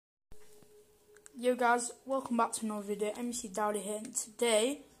Yo guys, welcome back to another video. MC Dowdy here, and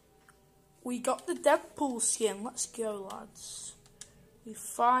today we got the Deadpoll skin. Let's go, lads. We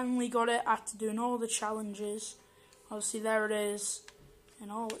finally got it after doing all the challenges. Obviously there it is in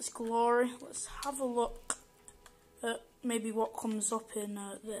all its glory. Let's have a look at maybe what comes up in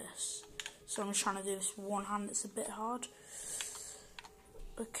this. So I'm just trying to do this with one hand, it's a bit hard.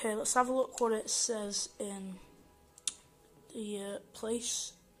 Okay, let's have a look what it says in the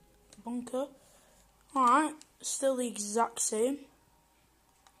place, the bunker. Alright, still the exact same.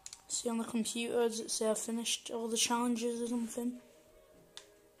 See on the computer, does it say I finished all the challenges or something?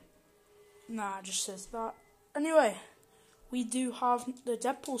 Nah, it just says that. Anyway, we do have the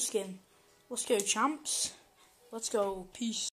Deadpoll skin. Let's go, champs. Let's go. Peace.